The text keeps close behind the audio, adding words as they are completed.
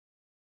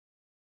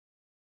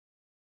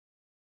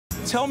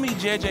Tell me,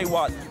 J.J.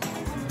 Watt,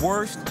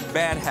 worst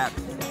bad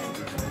habit.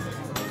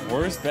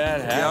 Worst bad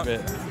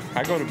habit? Yep.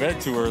 I go to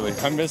bed too early.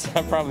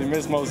 I probably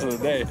miss most of the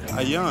day.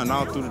 I yawn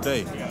all through the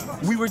day.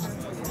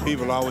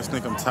 People always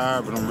think I'm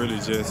tired, but I'm really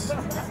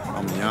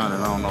I'm yawning.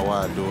 I don't know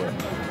why I do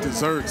it.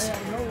 Desserts.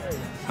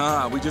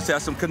 We just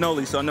had some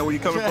cannoli, so I know where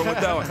you're coming from with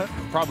that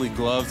one. Probably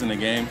gloves in the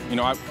game. You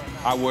know,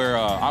 I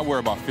wear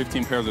about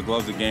 15 pairs of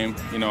gloves a game.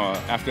 You know,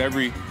 after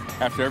every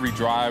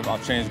drive, I'll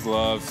change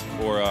gloves,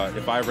 or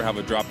if I ever have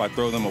a drop, I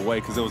throw them away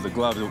because it was the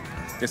gloves.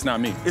 It's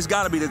not me. It's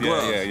got to be the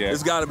gloves. Yeah.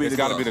 It's got to be the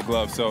gloves. It's got to be the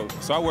gloves.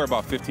 So I wear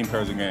about 15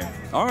 pairs a game.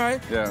 All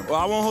right. Yeah. Well,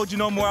 I won't hold you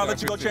no more. I'll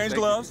let you go change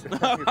gloves.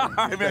 All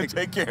right, man.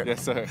 Take care.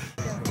 Yes, sir.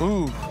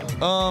 Ooh.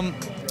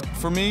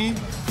 For me,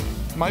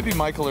 might be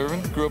Michael Irvin.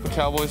 Grew up a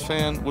Cowboys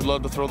fan. Would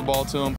love to throw the ball to him.